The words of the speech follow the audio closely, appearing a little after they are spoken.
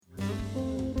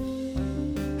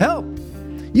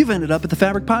You've ended up at the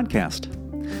Fabric Podcast.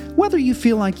 Whether you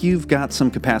feel like you've got some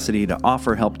capacity to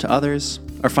offer help to others,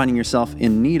 are finding yourself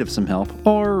in need of some help,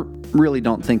 or really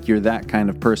don't think you're that kind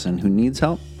of person who needs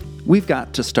help, we've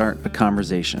got to start a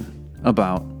conversation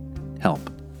about help.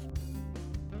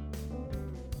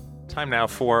 Time now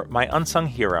for My Unsung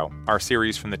Hero, our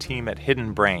series from the team at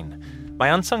Hidden Brain. My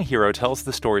Unsung Hero tells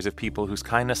the stories of people whose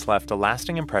kindness left a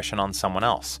lasting impression on someone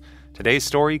else. Today's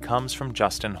story comes from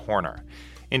Justin Horner.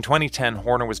 In 2010,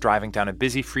 Horner was driving down a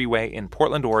busy freeway in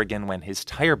Portland, Oregon when his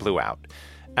tire blew out.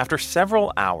 After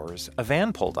several hours, a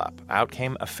van pulled up. Out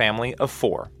came a family of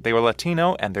 4. They were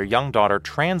Latino, and their young daughter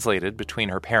translated between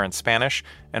her parents' Spanish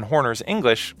and Horner's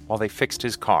English while they fixed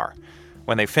his car.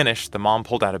 When they finished, the mom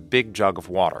pulled out a big jug of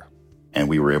water. And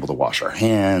we were able to wash our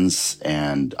hands,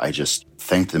 and I just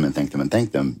thanked them and thanked them and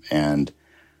thanked them. And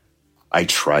I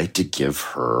tried to give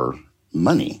her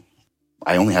money.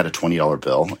 I only had a $20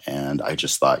 bill, and I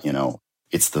just thought,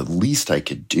 it's the least I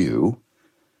could do.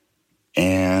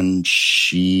 And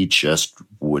she just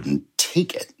wouldn't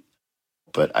take it.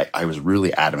 But I was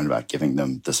really adamant about giving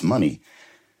them this money.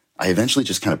 I eventually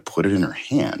just kind of put it in her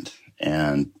hand,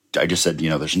 and I just said,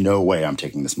 there's no way I'm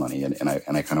taking this money. And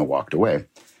I kind of walked away.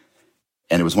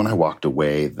 And it was when I walked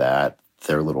away that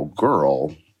their little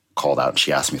girl called out and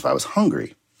she asked me if I was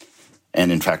hungry.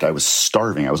 And in fact, I was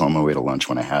starving. I was on my way to lunch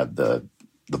when I had the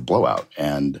blowout.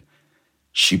 And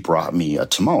she brought me a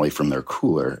tamale from their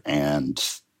cooler and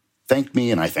thanked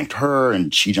me, and I thanked her,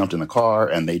 and she jumped in the car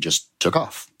and they just took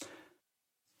off.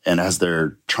 And as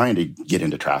they're trying to get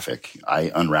into traffic,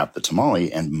 I unwrapped the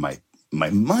tamale, and my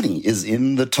money is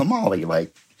in the tamale.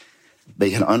 Like, they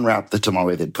had unwrapped the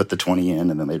tamale, they'd put the 20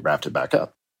 in, and then they'd wrapped it back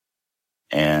up.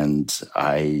 And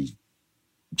I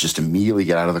just immediately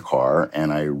get out of the car,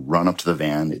 and I run up to the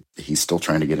van. He's still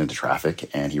trying to get into traffic,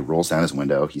 and he rolls down his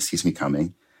window. He sees me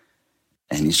coming,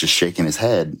 and he's just shaking his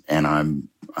head. And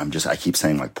I keep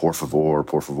saying, like, por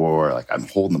favor, like, I'm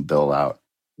holding the bill out.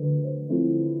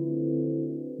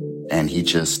 And he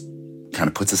just kind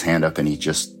of puts his hand up, and he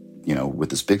just, with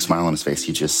this big smile on his face,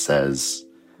 he just says,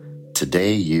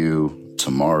 "Today you,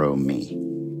 tomorrow me."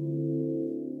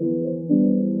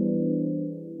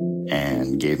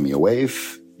 And gave me a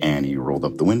wave, and he rolled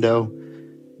up the window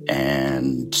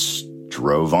and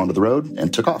drove onto the road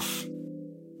and took off.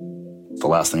 The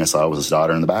last thing I saw was his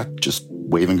daughter in the back just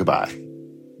waving goodbye.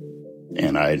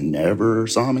 And I never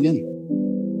saw him again.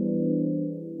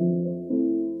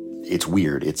 It's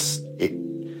weird.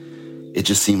 It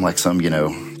just seemed like some,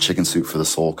 chicken soup for the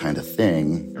soul kind of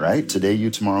thing, right? Today you,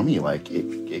 tomorrow me. Like,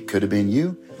 it could have been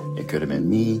you. It could have been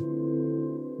me.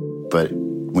 But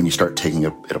when you start taking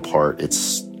it apart,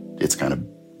 it's kind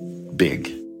of big.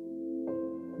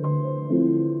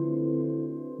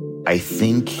 I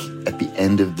think at the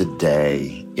end of the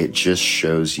day, it just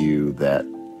shows you that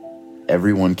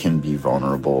everyone can be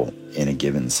vulnerable in a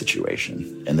given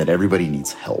situation and that everybody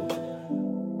needs help.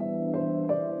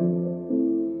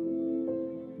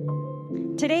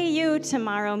 Today you,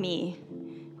 tomorrow me.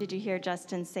 Did you hear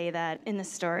Justin say that in the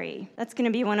story? That's going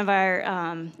to be one of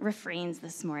our refrains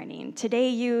this morning. Today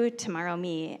you, tomorrow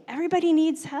me. Everybody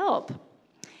needs help.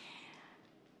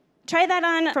 Try that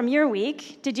on from your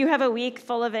week. Did you have a week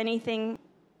full of anything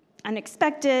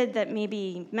unexpected that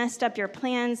maybe messed up your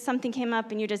plans? Something came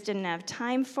up and you just didn't have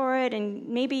time for it, and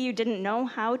maybe you didn't know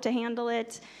how to handle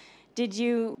it? Did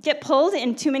you get pulled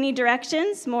in too many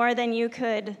directions, more than you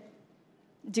could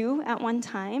do at one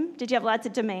time? Did you have lots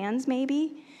of demands,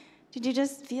 maybe? Did you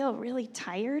just feel really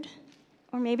tired?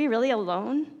 Or maybe really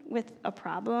alone with a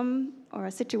problem or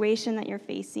a situation that you're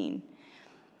facing?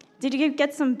 Did you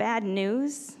get some bad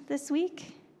news this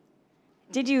week?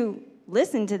 Did you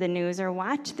listen to the news or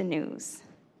watch the news?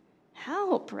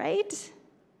 Help, right?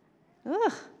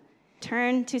 Ugh.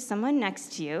 Turn to someone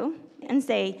next to you and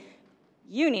say,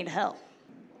 "You need help."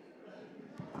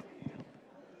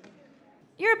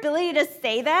 Your ability to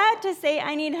say that, to say,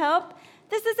 "I need help,"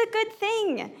 this is a good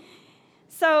thing.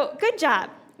 So, good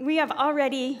job. We have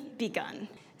already begun.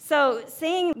 So,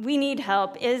 saying we need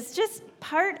help is just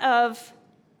part of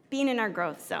being in our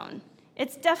growth zone.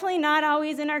 It's definitely not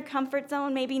always in our comfort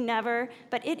zone, maybe never,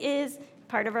 but it is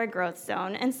part of our growth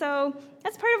zone. And so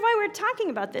that's part of why we're talking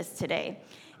about this today.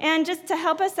 And just to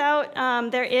help us out,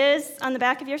 there is on the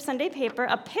back of your Sunday paper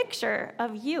a picture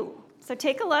of you. So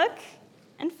take a look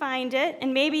and find it.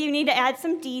 And maybe you need to add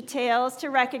some details to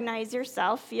recognize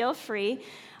yourself. Feel free.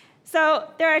 So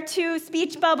there are 2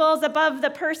 speech bubbles above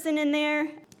the person in there.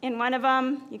 In one of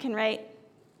them, you can write,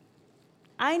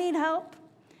 "I need help."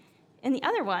 In the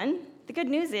other one, the good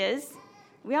news is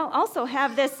we all also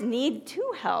have this need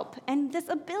to help and this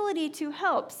ability to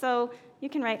help. So you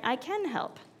can write, "I can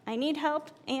help. I need help,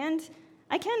 and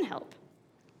I can help.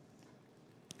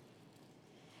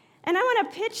 And I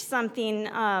want to pitch something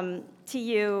to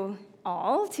you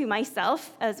all, to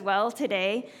myself as well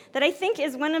today, that I think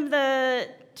is one of the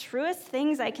truest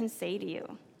things I can say to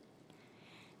you.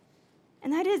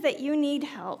 And that is that you need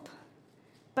help.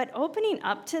 But opening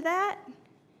up to that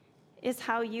is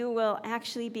how you will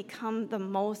actually become the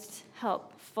most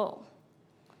helpful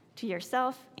to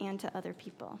yourself and to other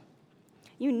people.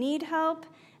 You need help,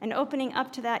 and opening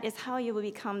up to that is how you will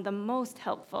become the most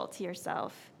helpful to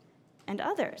yourself and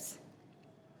others.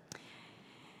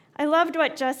 I loved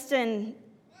what Justin,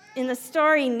 in the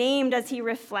story, named as he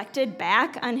reflected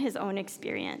back on his own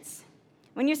experience.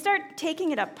 When you start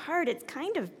taking it apart, it's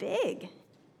kind of big.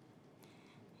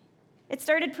 It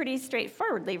started pretty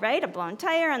straightforwardly, right? A blown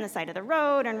tire on the side of the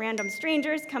road, and random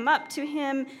strangers come up to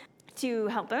him to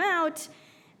help him out.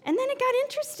 And then it got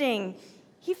interesting.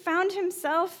 He found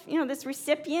himself, this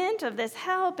recipient of this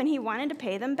help, and he wanted to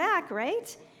pay them back,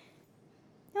 right?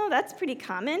 No, that's pretty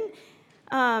common.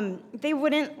 They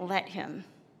wouldn't let him.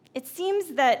 It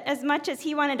seems that as much as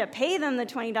he wanted to pay them the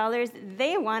 $20,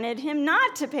 they wanted him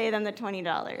not to pay them the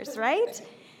 $20, right?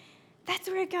 That's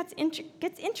where it gets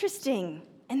interesting.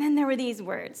 And then there were these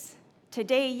words,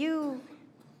 today you,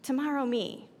 tomorrow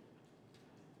me.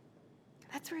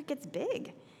 That's where it gets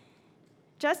big.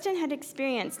 Justin had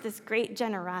experienced this great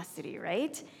generosity,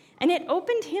 right? And it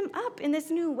opened him up in this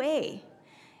new way.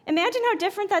 Imagine how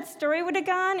different that story would have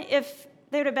gone if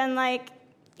they would have been like,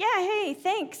 yeah, hey,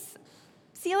 thanks,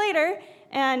 see you later.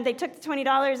 And they took the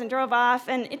 $20 and drove off,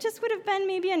 and it just would have been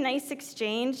maybe a nice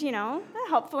exchange,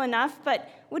 helpful enough. But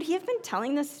would he have been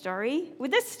telling this story?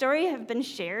 Would this story have been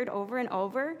shared over and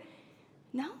over?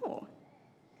 No.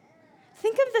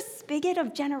 Think of the spigot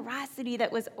of generosity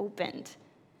that was opened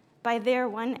by their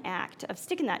one act of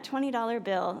sticking that $20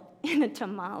 bill in a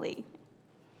tamale.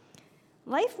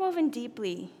 Life woven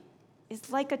deeply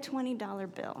is like a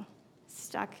 $20 bill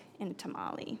stuck in a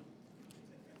tamale.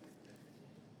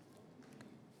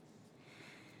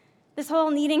 This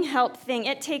whole needing help thing,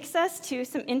 it takes us to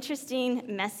some interesting,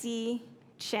 messy,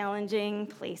 challenging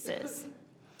places.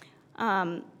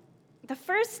 The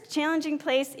first challenging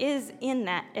place is in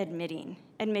that admitting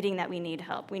that we need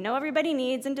help. We know everybody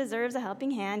needs and deserves a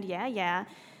helping hand, yeah.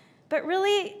 But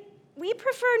really, we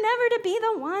prefer never to be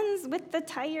the ones with the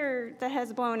tire that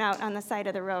has blown out on the side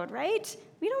of the road, right?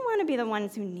 We don't want to be the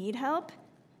ones who need help.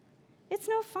 It's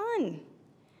no fun.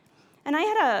 And I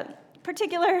had a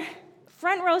particular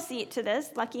front row seat to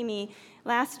this, lucky me.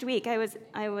 Last week, I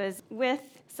was with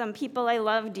some people I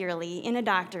love dearly in a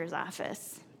doctor's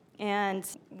office, and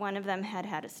one of them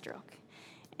had a stroke.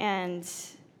 And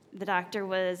the doctor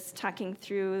was talking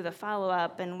through the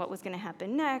follow-up and what was going to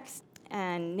happen next,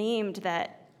 and named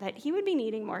that he would be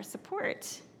needing more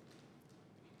support,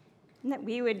 and that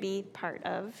we would be part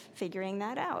of figuring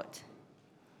that out.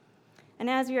 And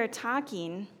as we were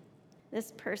talking,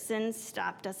 this person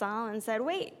stopped us all and said,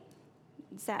 wait,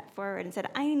 sat forward and said,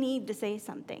 I need to say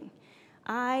something.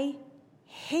 I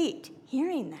hate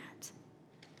hearing that.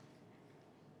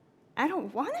 I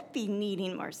don't want to be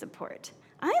needing more support.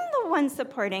 I'm the one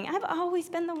supporting. I've always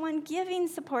been the one giving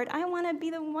support. I want to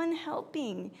be the one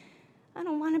helping. I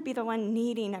don't want to be the one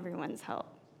needing everyone's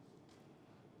help.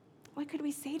 What could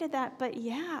we say to that? But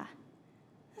yeah,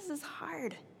 this is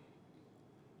hard.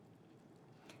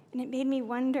 And it made me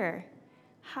wonder,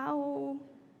 how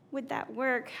would that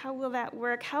work? How will that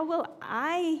work? How will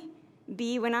I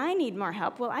be when I need more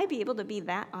help? Will I be able to be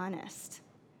that honest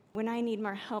when I need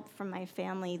more help from my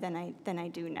family than I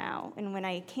do now, and when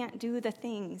I can't do the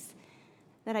things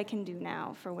that I can do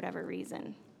now for whatever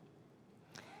reason?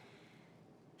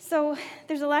 So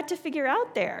there's a lot to figure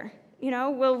out there.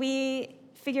 Will we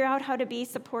figure out how to be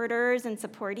supporters and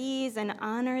supportees and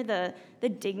honor the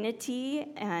dignity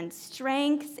and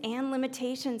strengths and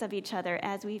limitations of each other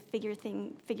as we figure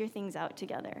things out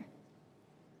together?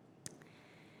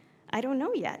 I don't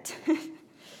know yet.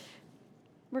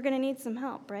 We're going to need some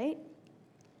help, right?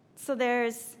 So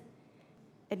there's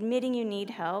admitting you need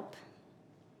help.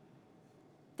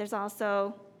 There's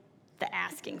also the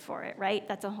asking for it, right?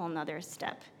 That's a whole nother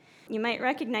step. You might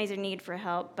recognize your need for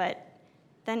help, but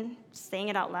then saying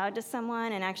it out loud to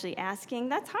someone and actually asking,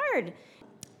 that's hard.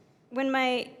 When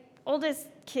my oldest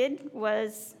kid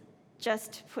was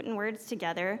just putting words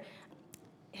together,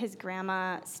 his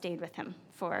grandma stayed with him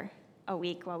for a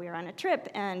week while we were on a trip,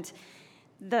 and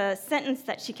the sentence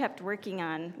that she kept working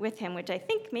on with him, which I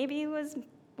think maybe was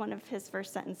one of his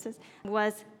first sentences,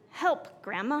 was, "Help,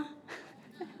 Grandma."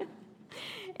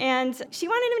 And she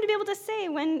wanted him to be able to say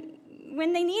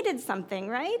when they needed something,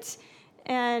 right?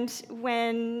 And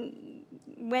when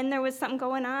when there was something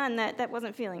going on that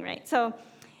wasn't feeling right. So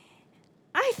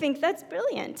I think that's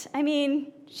brilliant. I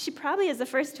mean, she probably is the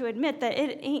first to admit that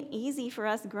it ain't easy for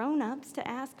us grown-ups to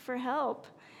ask for help.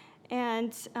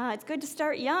 And it's good to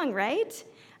start young, right?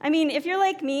 I mean, if you're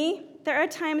like me, there are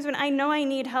times when I know I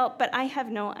need help, but I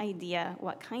have no idea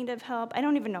what kind of help. I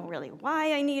don't even know really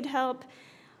why I need help,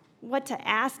 what to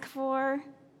ask for,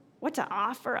 what to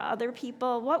offer other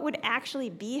people, what would actually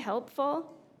be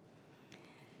helpful.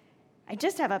 I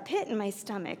just have a pit in my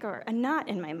stomach or a knot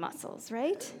in my muscles,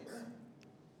 right?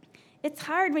 It's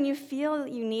hard when you feel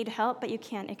you need help, but you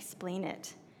can't explain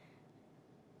it.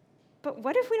 But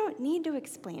what if we don't need to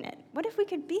explain it? What if we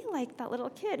could be like that little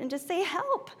kid and just say,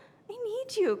 help, I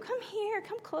need you, come here,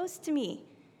 come close to me.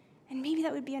 And maybe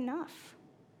that would be enough.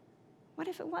 What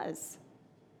if it was?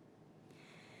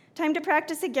 Time to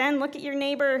practice again. Look at your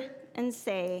neighbor and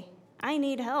say, I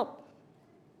need help.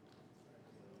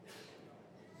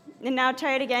 And now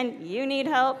try it again. You need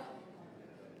help.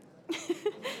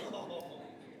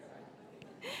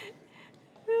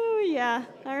 Ooh, yeah.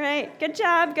 All right. Good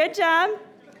job. Good job.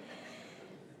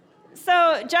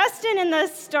 So Justin, in the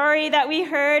story that we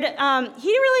heard, he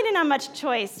really didn't have much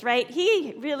choice, right?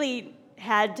 He really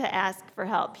had to ask for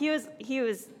help. He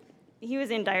was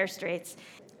in dire straits.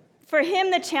 For him,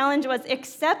 the challenge was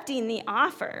accepting the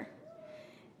offer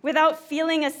without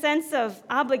feeling a sense of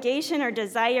obligation or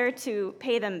desire to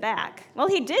pay them back. Well,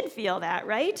 he did feel that,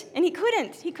 right? And he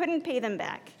couldn't pay them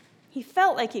back. He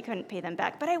felt like he couldn't pay them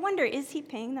back. But I wonder, is he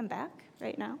paying them back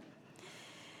right now?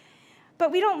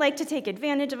 But we don't like to take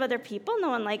advantage of other people. No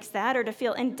one likes that, or to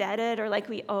feel indebted or like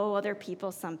we owe other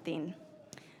people something.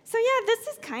 So yeah, this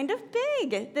is kind of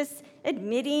big, this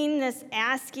admitting, this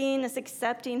asking, this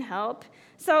accepting help.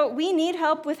 So we need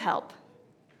help with help.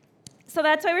 So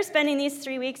that's why we're spending these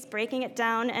 3 weeks breaking it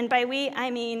down. And by we, I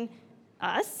mean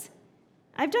us.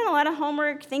 I've done a lot of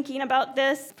homework thinking about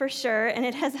this for sure, and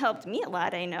it has helped me a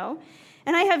lot, I know.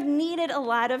 And I have needed a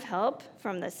lot of help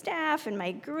from the staff and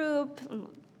my group.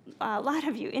 A lot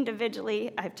of you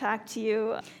individually, I've talked to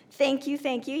you. Thank you.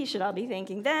 You should all be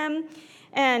thanking them.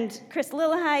 And Chris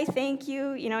Lillihai, thank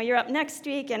you. You know, you're up next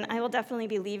week, and I will definitely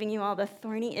be leaving you all the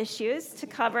thorny issues to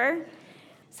cover.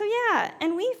 So yeah,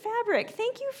 and we Fabric,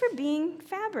 thank you for being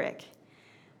Fabric.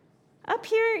 Up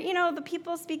here, you know, the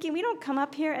people speaking, we don't come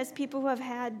up here as people who have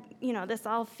had, you know, this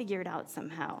all figured out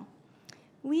somehow.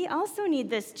 We also need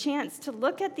this chance to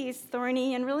look at these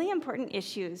thorny and really important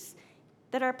issues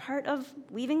that are part of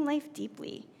weaving life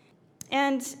deeply.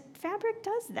 And Fabric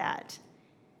does that.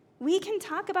 We can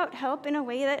talk about help in a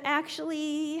way that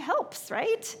actually helps,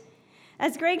 right?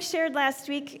 As Greg shared last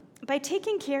week, by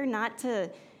taking care not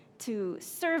to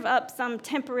serve up some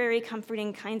temporary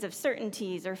comforting kinds of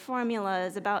certainties or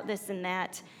formulas about this and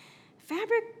that,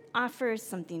 Fabric offers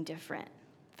something different.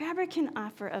 Fabric can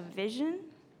offer a vision,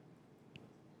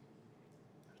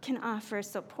 can offer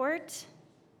support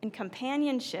and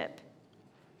companionship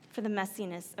for the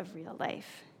messiness of real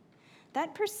life.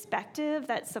 That perspective,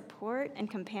 that support and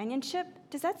companionship,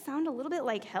 does that sound a little bit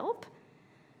like help?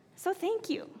 So thank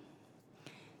you.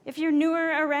 If you're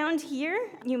newer around here,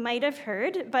 you might have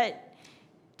heard, but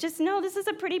just know this is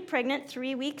a pretty pregnant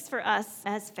 3 weeks for us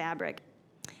as Fabric.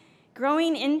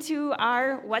 Growing into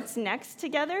our what's next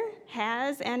together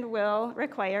has and will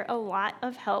require a lot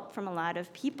of help from a lot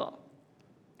of people,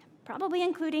 probably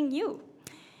including you.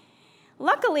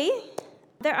 Luckily,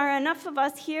 there are enough of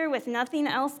us here with nothing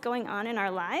else going on in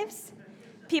our lives,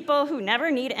 people who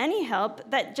never need any help,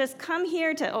 that just come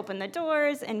here to open the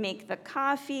doors and make the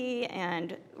coffee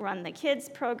and run the kids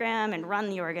program and run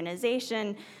the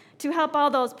organization to help all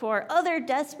those poor other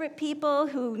desperate people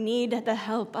who need the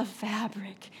help of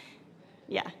Fabric.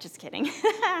 Yeah, just kidding.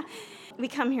 We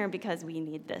come here because we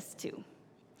need this too.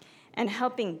 And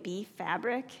helping be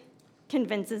Fabric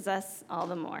convinces us all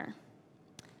the more.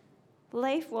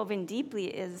 Life woven deeply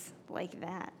is like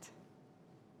that.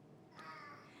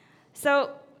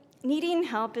 So, needing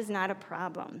help is not a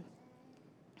problem.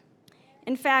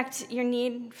 In fact, your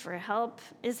need for help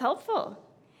is helpful.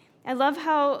 I love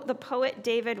how the poet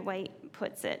David Whyte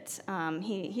puts it.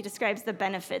 He describes the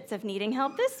benefits of needing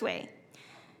help this way.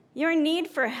 Your need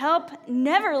for help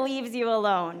never leaves you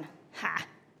alone. Ha!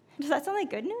 Does that sound like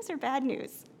good news or bad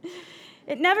news?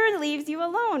 It never leaves you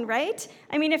alone, right?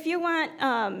 I mean, if you want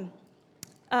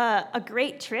a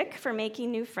great trick for making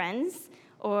new friends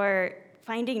or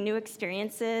finding new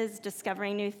experiences,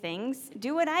 discovering new things,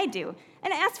 do what I do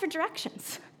and ask for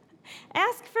directions.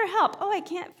 Ask for help. Oh, I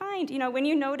can't find. You know, when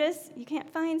you notice you can't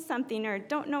find something or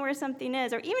don't know where something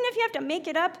is, or even if you have to make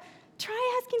it up,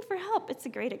 try asking for help. It's a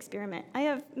great experiment. I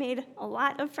have made a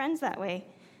lot of friends that way.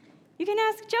 You can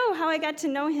ask Joe how I got to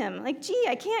know him. Like, gee,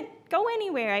 I can't go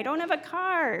anywhere. I don't have a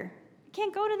car. I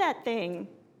can't go to that thing.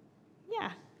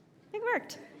 Yeah, it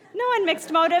worked. No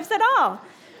unmixed motives at all.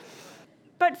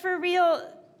 But for real,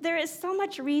 there is so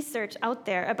much research out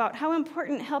there about how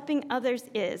important helping others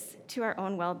is to our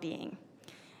own well-being.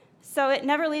 So it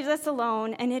never leaves us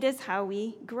alone, and it is how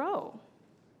we grow.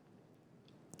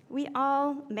 We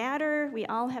all matter. We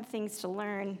all have things to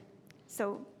learn.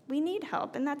 So we need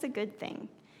help, and that's a good thing.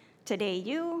 Today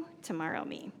you, tomorrow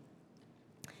me.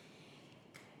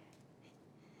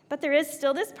 But there is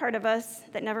still this part of us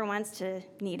that never wants to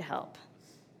need help.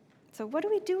 So what do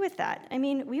we do with that? I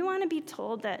mean, we want to be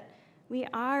told that we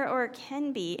are or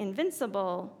can be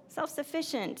invincible,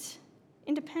 self-sufficient,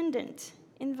 independent,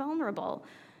 invulnerable.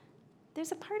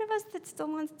 There's a part of us that still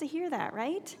wants to hear that,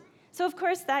 right? So of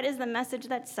course, that is the message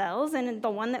that sells and the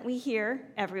one that we hear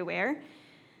everywhere.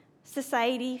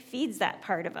 Society feeds that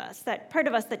part of us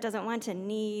that doesn't want to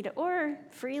need or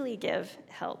freely give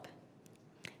help.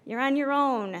 You're on your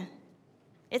own.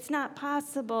 It's not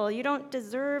possible. You don't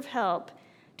deserve help.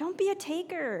 Don't be a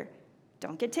taker.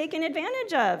 Don't get taken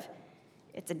advantage of.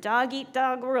 It's a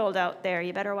dog-eat-dog world out there.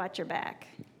 You better watch your back.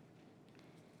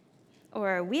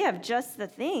 Or we have just the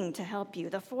thing to help you,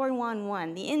 the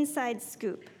 411, the inside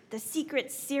scoop, the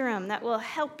secret serum that will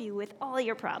help you with all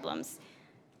your problems.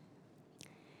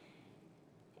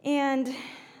 And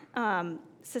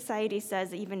society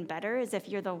says even better is if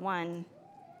you're the one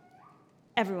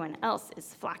everyone else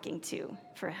is flocking to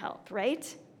for help,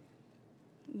 right?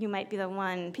 You might be the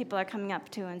one people are coming up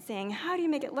to and saying, how do you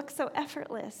make it look so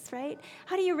effortless, right?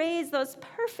 How do you raise those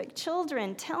perfect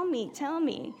children? Tell me.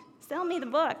 Sell me the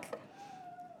book.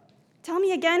 Tell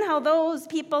me again how those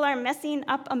people are messing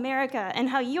up America and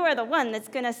how you are the one that's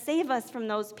going to save us from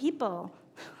those people.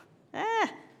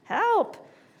 Help.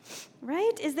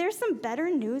 Right? Is there some better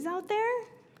news out there?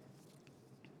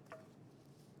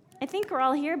 I think we're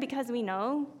all here because we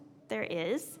know there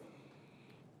is.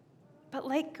 But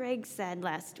like Greg said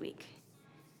last week,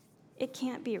 it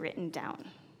can't be written down.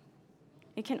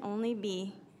 It can only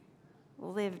be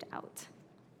lived out.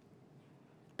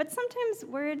 But sometimes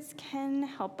words can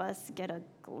help us get a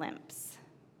glimpse.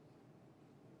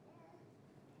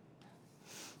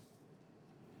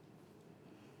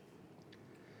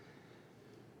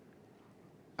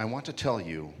 I want to tell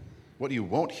you what you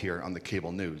won't hear on the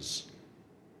cable news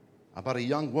about a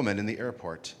young woman in the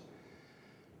airport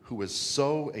who was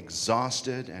so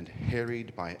exhausted and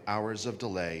harried by hours of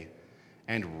delay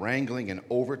and wrangling an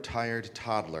overtired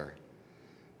toddler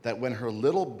that when her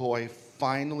little boy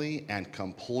finally and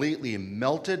completely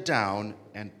melted down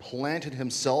and planted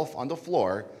himself on the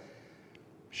floor,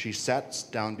 she sat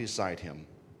down beside him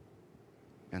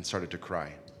and started to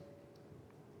cry.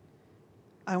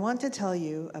 I want to tell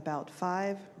you about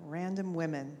 5 random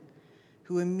women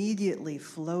who immediately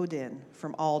flowed in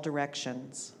from all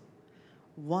directions.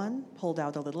 One pulled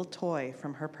out a little toy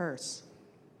from her purse.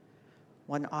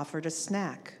 One offered a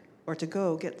snack or to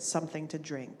go get something to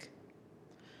drink.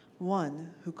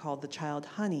 One, who called the child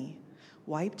Honey,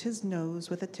 wiped his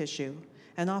nose with a tissue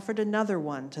and offered another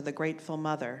one to the grateful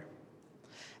mother.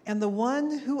 And the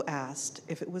one who asked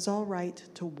if it was all right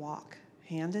to walk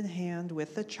hand in hand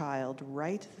with the child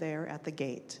right there at the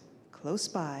gate, close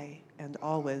by and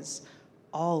always,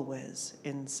 always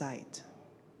in sight.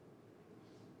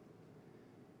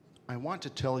 I want to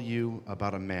tell you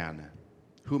about a man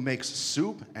who makes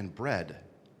soup and bread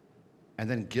and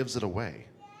then gives it away,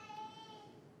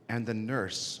 and the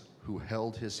nurse who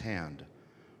held his hand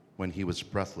when he was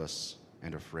breathless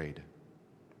and afraid.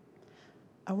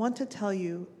 I want to tell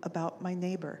you about my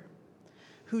neighbor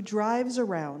who drives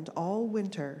around all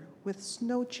winter with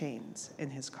snow chains in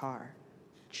his car,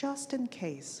 just in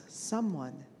case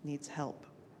someone needs help.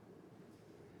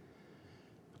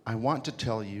 I want to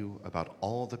tell you about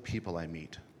all the people I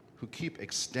meet who keep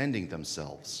extending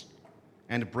themselves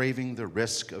and braving the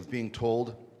risk of being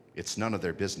told it's none of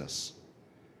their business,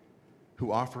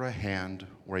 who offer a hand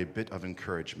or a bit of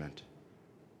encouragement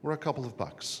or a couple of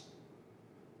bucks,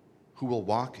 who will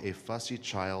walk a fussy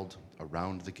child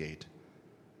around the gate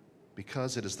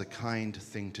because it is the kind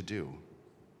thing to do.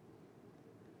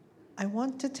 I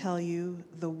want to tell you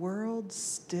the world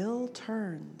still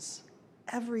turns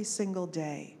every single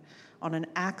day on an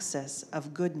axis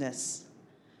of goodness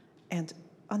and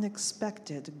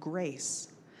unexpected grace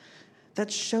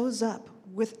that shows up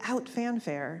without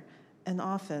fanfare and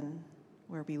often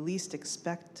where we least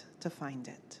expect to find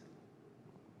it.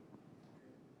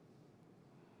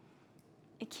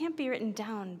 It can't be written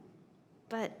down,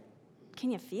 but can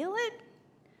you feel it?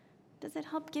 Does it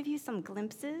help give you some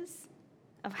glimpses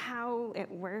of how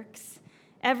it works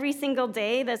Every single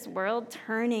day, this world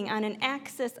turning on an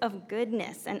axis of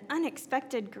goodness and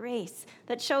unexpected grace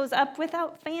that shows up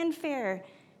without fanfare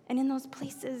and in those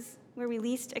places where we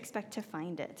least expect to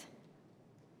find it.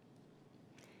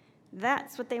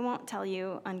 That's what they won't tell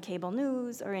you on cable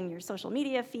news or in your social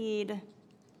media feed.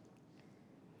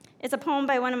 It's a poem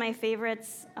by one of my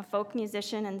favorites, a folk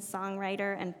musician and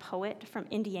songwriter and poet from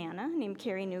Indiana named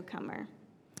Carrie Newcomer.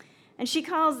 And she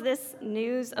calls this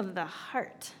news of the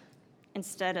heart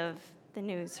instead of the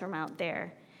news from out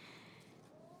there.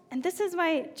 And this is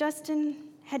why Justin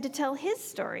had to tell his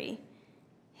story.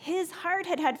 His heart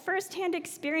had had firsthand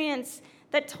experience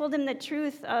that told him the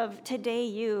truth of today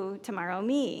you, tomorrow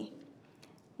me.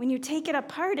 When you take it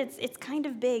apart, it's kind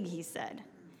of big, he said.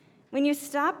 When you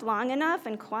stop long enough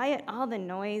and quiet all the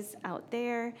noise out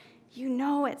there, you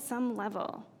know at some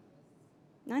level,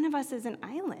 none of us is an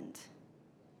island.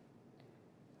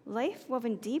 Life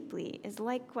woven deeply is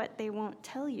like what they won't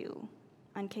tell you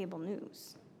on cable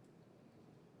news.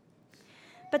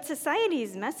 But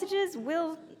society's messages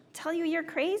will tell you you're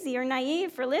crazy or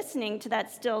naive for listening to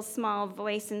that still small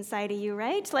voice inside of you,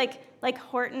 right? Like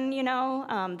Horton,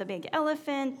 the big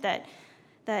elephant that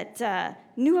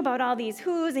knew about all these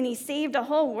who's, and he saved a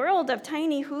whole world of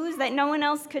tiny who's that no one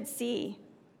else could see.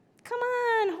 Come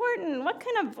on, Horton, what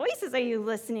kind of voices are you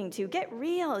listening to? Get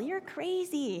real, you're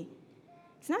crazy.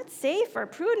 It's not safe or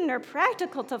prudent or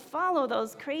practical to follow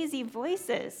those crazy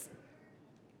voices.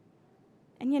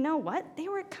 And you know what? They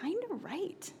were kind of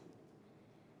right.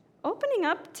 Opening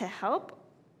up to help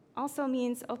also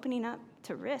means opening up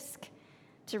to risk,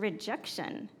 to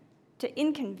rejection, to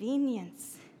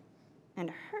inconvenience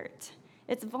and hurt.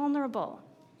 It's vulnerable.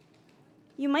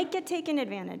 You might get taken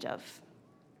advantage of.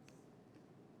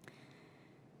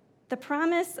 The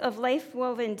promise of life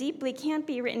woven deeply can't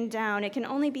be written down. It can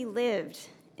only be lived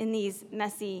in these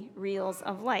messy reels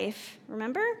of life.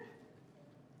 Remember?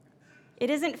 It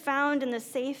isn't found in the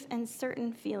safe and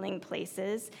certain feeling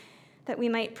places that we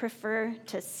might prefer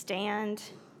to stand.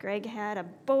 Greg had a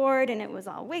board and it was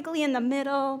all wiggly in the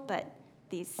middle, but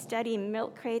these steady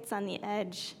milk crates on the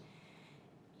edge.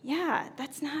 Yeah,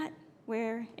 that's not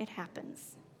where it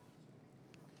happens.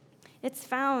 It's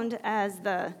found, as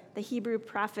the Hebrew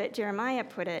prophet Jeremiah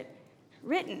put it,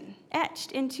 written,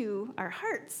 etched into our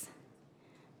hearts.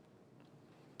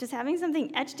 Does having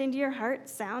something etched into your heart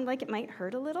sound like it might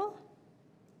hurt a little?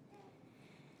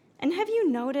 And have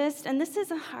you noticed, and this is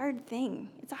a hard thing,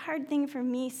 it's a hard thing for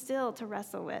me still to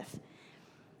wrestle with,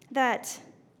 that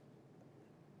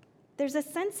there's a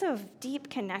sense of deep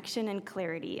connection and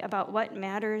clarity about what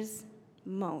matters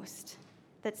most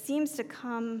that seems to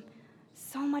come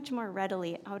so much more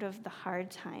readily out of the hard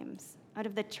times, out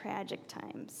of the tragic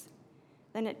times,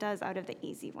 than it does out of the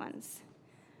easy ones.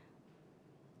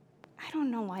 I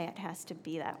don't know why it has to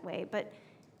be that way, but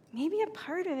maybe a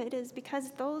part of it is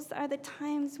because those are the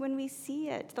times when we see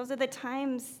it. Those are the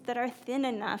times that are thin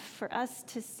enough for us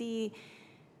to see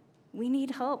we need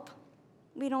help.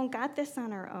 We don't got this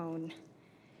on our own.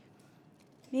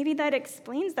 Maybe that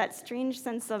explains that strange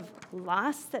sense of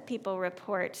loss that people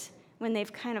report when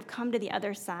they've kind of come to the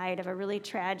other side of a really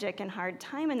tragic and hard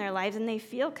time in their lives, and they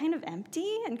feel kind of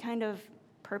empty and kind of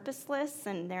purposeless,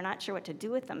 and they're not sure what to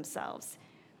do with themselves.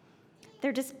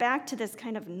 They're just back to this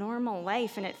kind of normal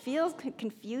life, and it feels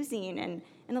confusing and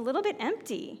a little bit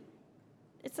empty.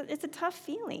 It's a tough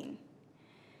feeling.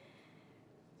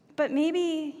 But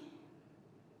maybe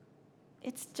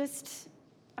it's just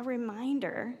a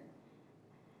reminder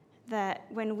that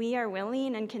when we are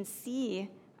willing and can see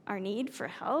our need for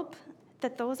help,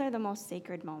 that those are the most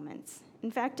sacred moments. In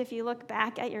fact, if you look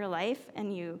back at your life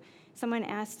and someone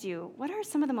asked you, what are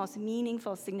some of the most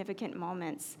meaningful, significant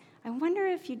moments? I wonder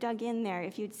if you dug in there,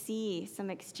 if you'd see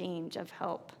some exchange of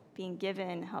help being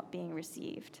given, help being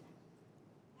received.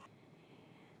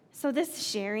 So this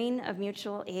sharing of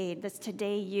mutual aid, this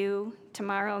today you,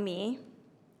 tomorrow me,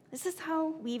 this is how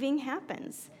weaving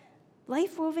happens.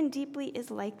 Life woven deeply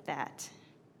is like that.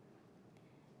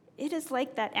 It is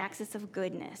like that axis of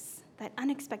goodness, that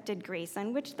unexpected grace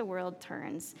on which the world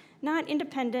turns. Not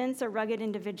independence or rugged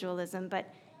individualism,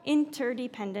 but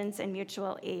interdependence and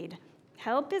mutual aid.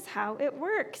 Help is how it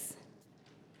works.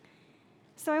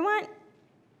 So I want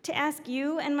to ask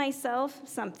you and myself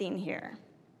something here.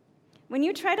 When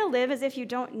you try to live as if you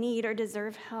don't need or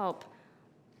deserve help,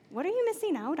 what are you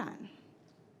missing out on?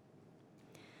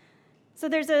 So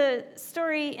there's a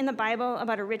story in the Bible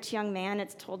about a rich young man.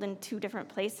 It's told in two different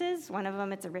places. One of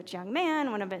them, it's a rich young man.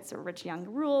 One of it's a rich young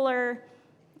ruler.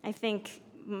 I think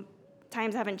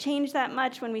times haven't changed that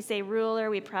much. When we say ruler,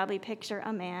 we probably picture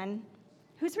a man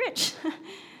who's rich.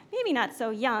 Maybe not so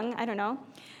young, I don't know.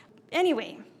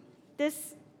 Anyway,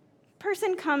 this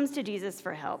person comes to Jesus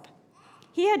for help.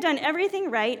 He had done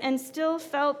everything right and still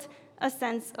felt a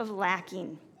sense of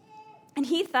lacking. And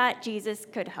he thought Jesus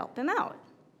could help him out.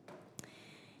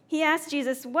 He asked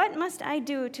Jesus, "What must I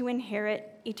do to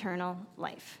inherit eternal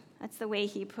life?" That's the way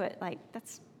he put,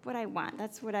 that's what I want.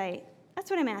 That's what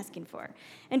I'm asking for.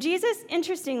 And Jesus,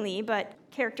 interestingly but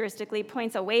characteristically,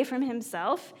 points away from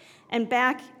himself and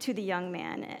back to the young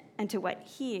man and to what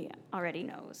he already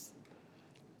knows,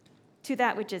 to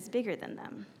that which is bigger than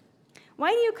them.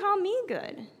 "Why do you call me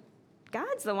good?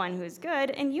 God's the one who's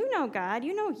good, and you know God,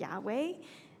 you know Yahweh,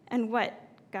 and what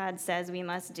God says we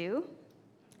must do."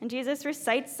 And Jesus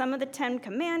recites some of the 10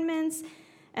 Commandments,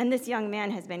 and this young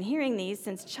man has been hearing these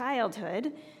since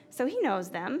childhood, so he knows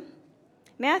them.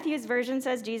 Matthew's version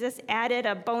says Jesus added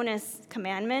a bonus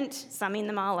commandment, summing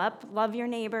them all up: love your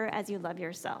neighbor as you love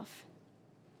yourself.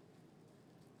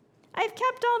 "I've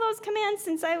kept all those commands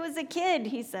since I was a kid,"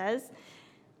 he says.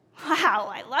 Wow,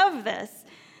 I love this.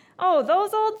 Oh,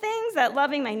 those old things, that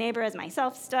loving my neighbor as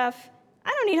myself stuff, I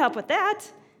don't need help with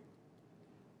that.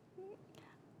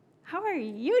 How are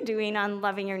you doing on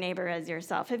loving your neighbor as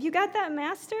yourself? Have you got that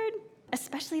mastered?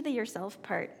 Especially the yourself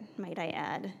part, might I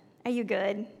add. Are you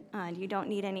good? You don't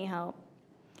need any help.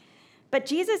 But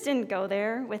Jesus didn't go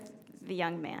there with the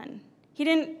young man. He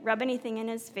didn't rub anything in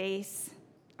his face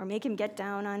or make him get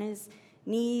down on his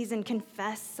knees and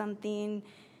confess something,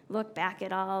 look back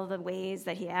at all the ways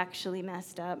that he actually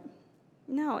messed up.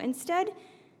 No, instead,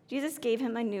 Jesus gave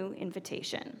him a new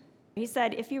invitation. He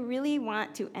said, if you really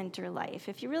want to enter life,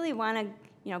 if you really want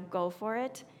to, go for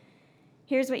it,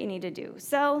 here's what you need to do.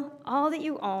 Sell all that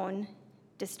you own,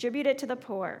 distribute it to the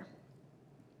poor,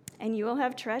 and you will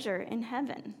have treasure in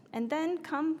heaven. And then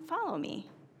come follow me.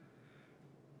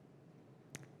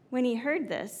 When he heard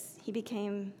this, he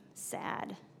became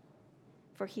sad,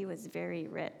 for he was very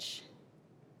rich.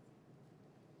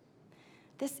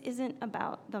 This isn't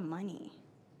about the money.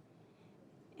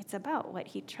 It's about what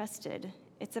he trusted.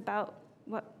 It's about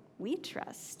what we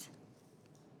trust.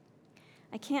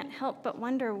 I can't help but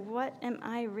wonder, what am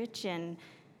I rich in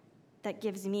that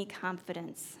gives me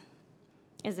confidence?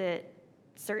 Is it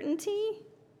certainty?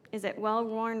 Is it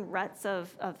well-worn ruts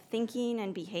of thinking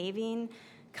and behaving?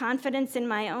 Confidence in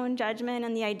my own judgment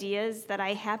and the ideas that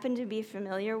I happen to be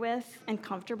familiar with and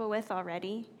comfortable with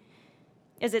already?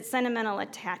 Is it sentimental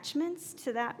attachments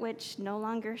to that which no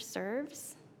longer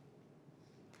serves?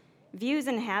 Views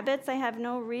and habits I have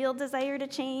no real desire to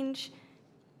change?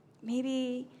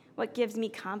 Maybe what gives me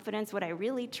confidence, what I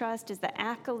really trust, is the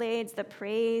accolades, the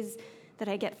praise that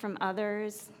I get from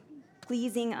others,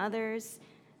 pleasing others,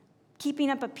 keeping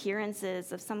up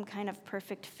appearances of some kind of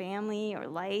perfect family or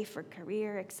life or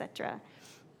career, etc.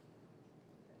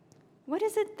 What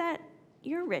is it that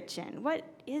you're rich in? What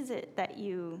is it that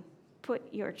you put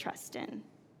your trust in?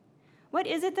 What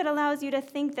is it that allows you to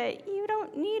think that you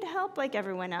don't need help like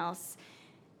everyone else?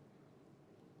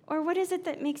 Or what is it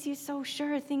that makes you so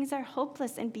sure things are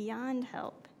hopeless and beyond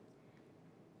help?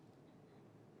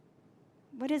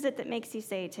 What is it that makes you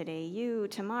say today you,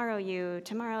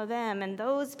 tomorrow them, and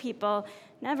those people,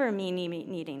 never me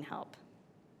needing help,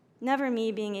 never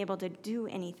me being able to do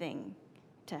anything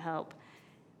to help?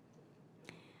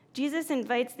 Jesus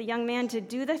invites the young man to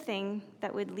do the thing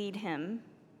that would lead him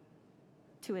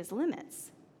to his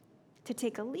limits, to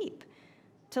take a leap,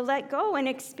 to let go and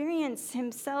experience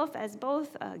himself as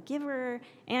both a giver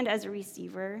and as a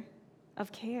receiver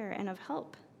of care and of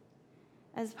help,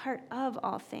 as part of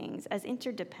all things, as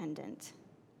interdependent.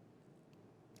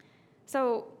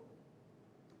 So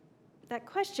that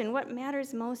question, what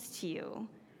matters most to you?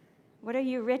 What are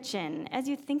you rich in? As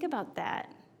you think about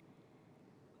that,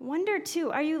 wonder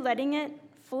too, are you letting it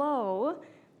flow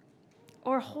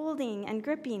or holding and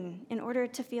gripping in order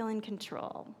to feel in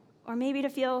control? Or maybe to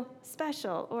feel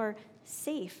special or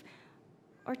safe,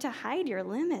 or to hide your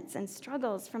limits and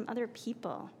struggles from other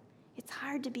people? It's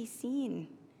hard to be seen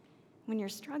when you're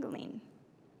struggling.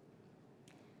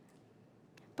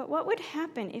 But what would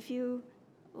happen if you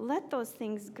let those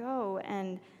things go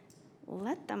and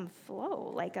let them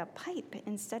flow like a pipe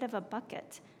instead of a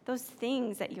bucket? Those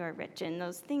things that you are rich in,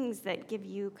 those things that give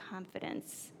you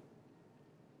confidence.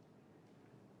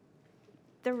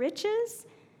 The riches,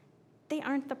 they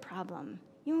aren't the problem.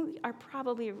 You are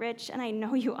probably rich, and I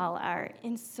know you all are,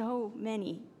 in so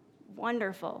many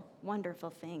wonderful, wonderful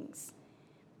things.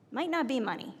 Might not be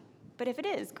money, but if it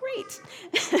is, great.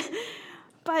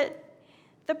 But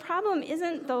the problem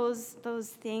isn't those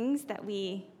things that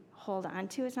we hold on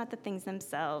to. It's not the things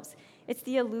themselves. It's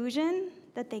the illusion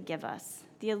that they give us,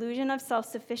 the illusion of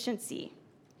self-sufficiency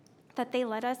that they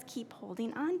let us keep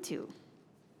holding on to.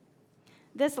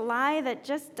 This lie that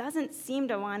just doesn't seem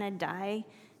to want to die,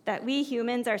 that we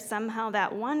humans are somehow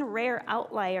that one rare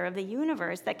outlier of the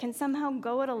universe that can somehow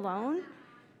go it alone,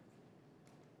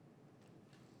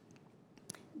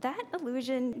 that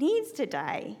illusion needs to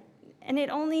die. And it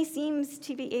only seems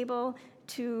to be able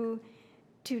to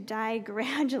die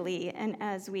gradually and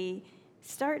as we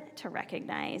start to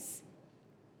recognize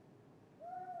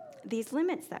these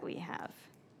limits that we have.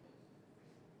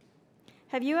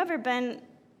 Have you ever been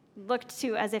looked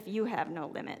to as if you have no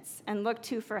limits and looked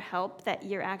to for help that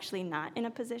you're actually not in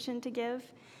a position to give?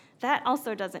 That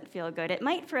also doesn't feel good. It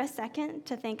might for a second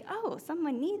to think, oh,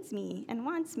 someone needs me and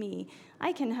wants me.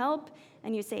 I can help.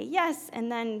 And you say yes,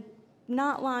 and then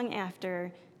not long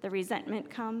after, the resentment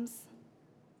comes,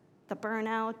 the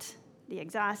burnout, the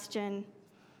exhaustion,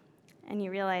 and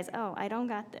you realize, oh, I don't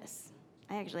got this.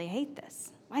 I actually hate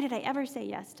this. Why did I ever say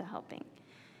yes to helping?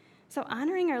 So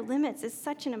honoring our limits is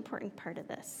such an important part of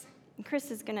this. And Chris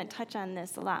is going to touch on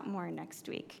this a lot more next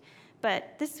week.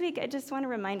 But this week, I just want to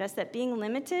remind us that being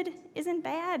limited isn't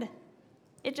bad.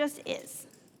 It just is.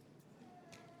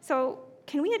 So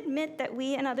can we admit that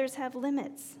we and others have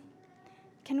limits?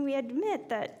 Can we admit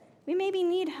that we maybe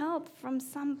need help from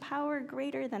some power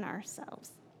greater than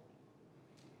ourselves?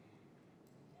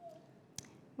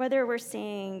 Whether we're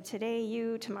saying today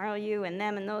you, tomorrow you, and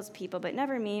them and those people, but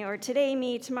never me, or today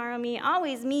me, tomorrow me,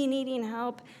 always me needing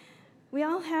help, we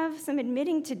all have some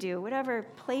admitting to do, whatever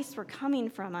place we're coming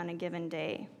from on a given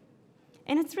day.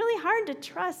 And it's really hard to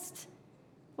trust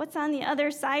what's on the other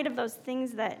side of those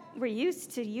things that we're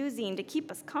used to using to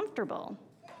keep us comfortable.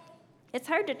 It's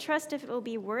hard to trust if it will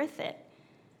be worth it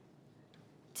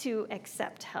to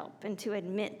accept help and to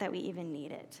admit that we even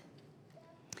need it.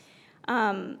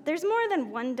 There's more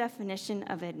than one definition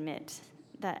of admit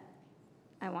that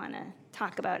I want to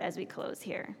talk about as we close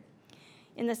here.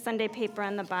 In the Sunday paper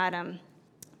on the bottom,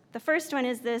 the first one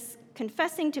is this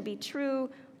confessing to be true,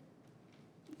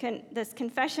 this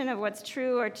confession of what's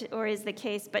true or is the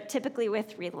case, but typically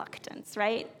with reluctance,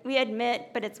 right? We admit,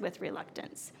 but it's with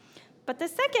reluctance. But the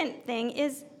second thing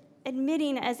is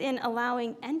admitting as in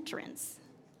allowing entrance,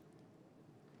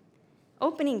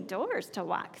 opening doors to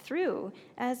walk through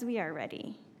as we are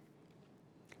ready.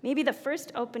 Maybe the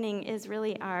first opening is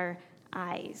really our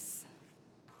eyes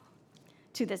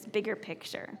to this bigger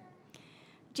picture.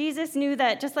 Jesus knew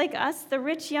that just like us, the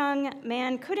rich young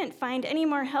man couldn't find any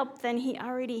more help than he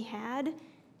already had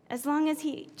as long as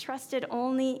he trusted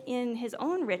only in his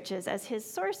own riches as his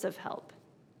source of help,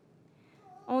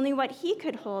 only what he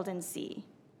could hold and see.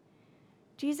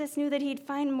 Jesus knew that he'd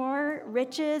find more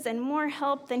riches and more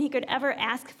help than he could ever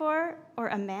ask for or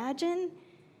imagine,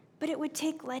 but it would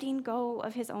take letting go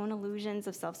of his own illusions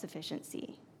of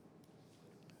self-sufficiency.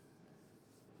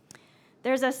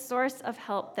 There's a source of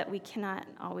help that we cannot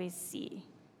always see.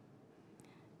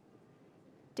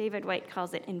 David White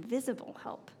calls it invisible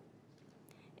help.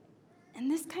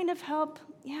 And this kind of help,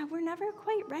 we're never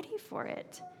quite ready for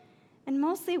it. And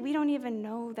mostly we don't even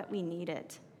know that we need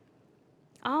it.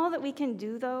 All that we can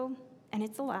do, though, and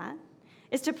it's a lot,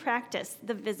 is to practice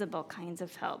the visible kinds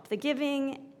of help, the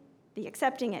giving, the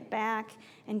accepting it back,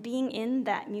 and being in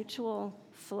that mutual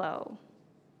flow.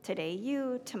 Today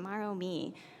you, tomorrow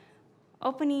me.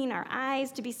 Opening our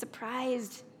eyes to be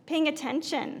surprised, paying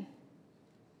attention,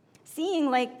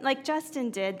 seeing like Justin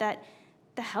did that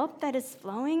the help that is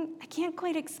flowing, I can't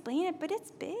quite explain it, but it's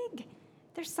big.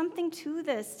 There's something to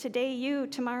this. Today you,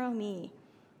 tomorrow me.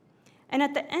 And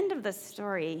at the end of the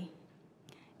story,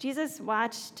 Jesus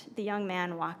watched the young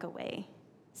man walk away,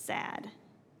 sad.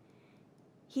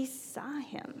 He saw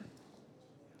him.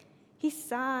 He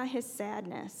saw his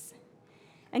sadness.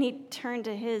 And he turned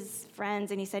to his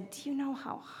friends and he said, do you know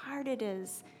how hard it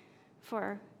is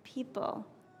for people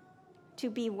to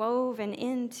be woven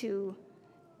into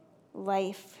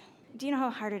life? Do you know how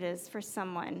hard it is for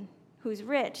someone who's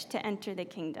rich to enter the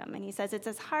kingdom? And he says, it's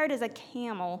as hard as a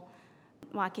camel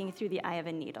walking through the eye of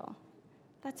a needle.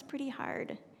 That's pretty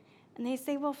hard. And they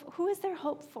say, well, who is there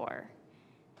hope for?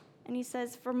 And he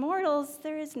says, for mortals,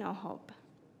 there is no hope.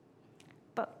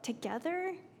 But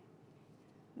together,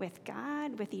 with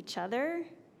God, with each other,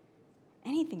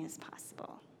 anything is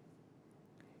possible.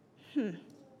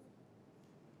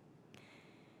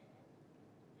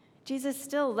 Jesus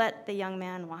still let the young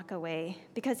man walk away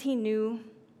because he knew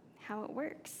how it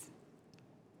works.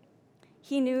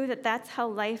 He knew that that's how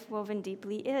life woven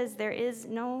deeply is. There is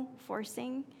no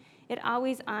forcing. It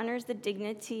always honors the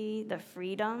dignity, the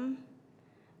freedom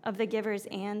of the givers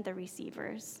and the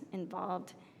receivers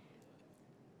involved.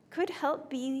 Could help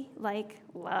be like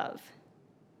love?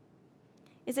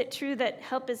 Is it true that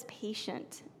help is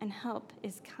patient and help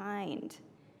is kind?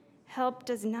 Help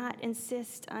does not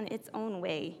insist on its own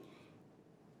way.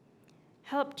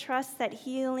 Help trusts that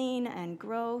healing and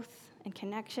growth and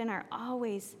connection are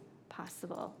always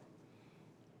possible.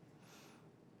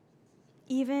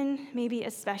 Even, maybe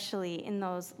especially in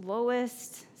those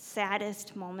lowest,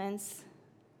 saddest moments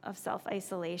of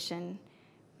self-isolation,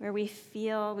 where we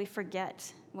feel we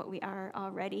forget what we are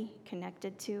already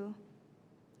connected to.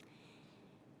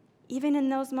 Even in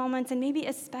those moments, and maybe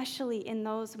especially in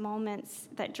those moments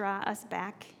that draw us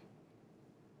back,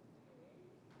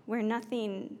 where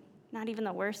nothing, not even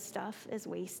the worst stuff, is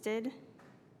wasted.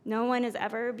 No one is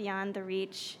ever beyond the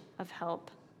reach of help.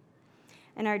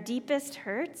 And our deepest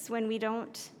hurts, when we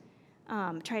don't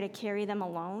try to carry them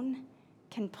alone,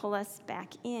 can pull us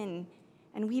back in,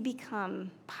 and we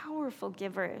become powerful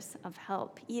givers of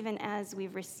help, even as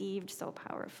we've received so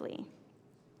powerfully.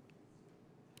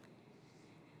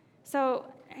 So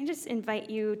I just invite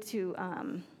you to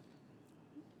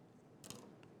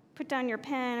put down your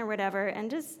pen or whatever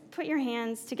and just put your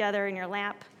hands together in your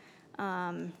lap.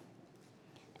 And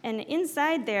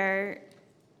inside there,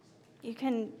 you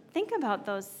can think about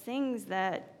those things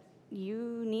that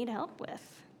you need help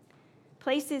with.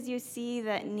 Places you see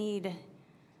that need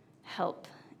help,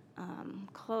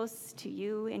 close to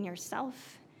you in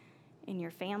yourself, in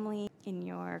your family, in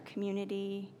your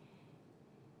community,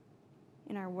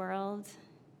 in our world.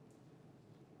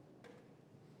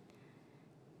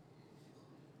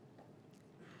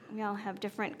 We all have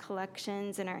different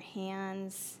collections in our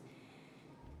hands,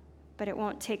 but it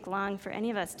won't take long for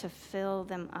any of us to fill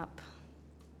them up.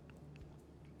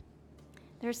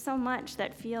 There's so much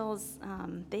that feels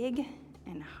big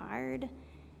and hard.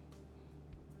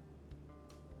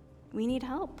 We need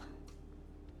help,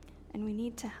 and we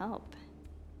need to help.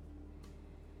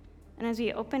 And as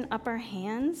we open up our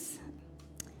hands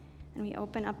and we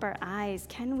open up our eyes,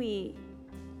 can we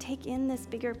take in this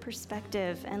bigger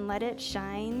perspective and let it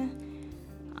shine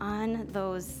on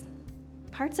those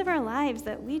parts of our lives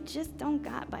that we just don't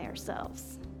got by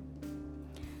ourselves?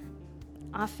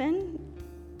 Often,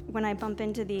 when I bump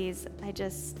into these, I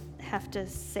just have to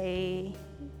say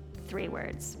 3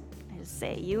 words. I just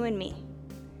say, you and me.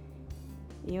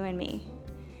 You and me.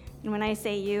 And when I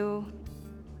say you,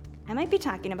 I might be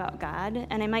talking about God,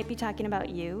 and I might be talking about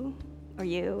you,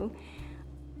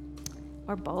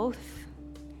 or both.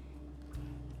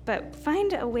 But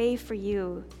find a way for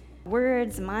you,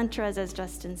 words, mantras, as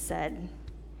Justin said,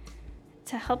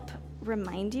 to help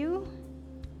remind you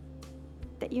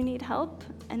that you need help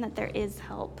and that there is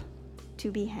help to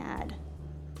be had.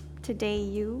 Today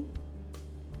you,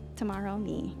 tomorrow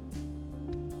me.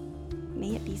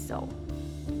 May it be so.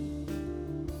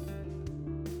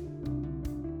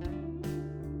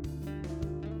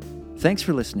 Thanks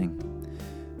for listening.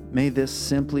 May this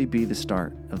simply be the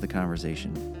start of the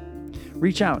conversation.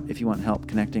 Reach out if you want help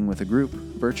connecting with a group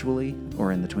virtually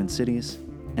or in the Twin Cities,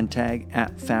 and tag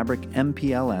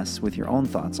 @FabricMPLS with your own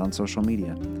thoughts on social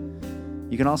media.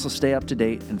 You can also stay up to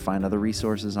date and find other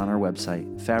resources on our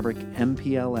website,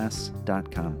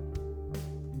 fabricmpls.com.